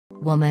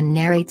Woman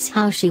narrates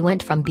how she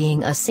went from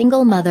being a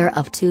single mother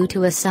of two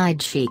to a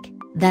side chic,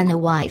 then a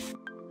wife.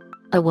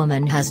 A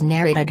woman has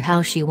narrated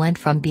how she went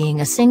from being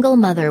a single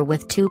mother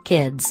with 2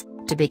 kids,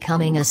 to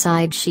becoming a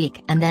side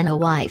chic and then a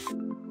wife.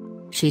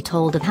 She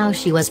told of how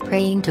she was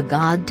praying to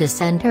God to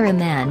send her a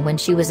man when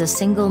she was a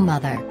single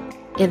mother.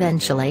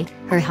 Eventually,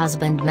 her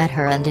husband met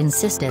her and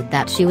insisted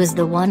that she was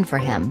the one for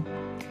him.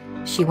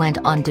 She went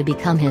on to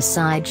become his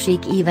side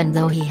chic even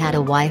though he had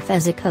a wife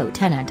as a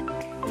co-tenant.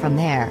 From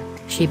there,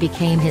 she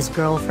became his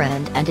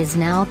girlfriend and is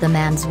now the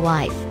man's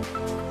wife.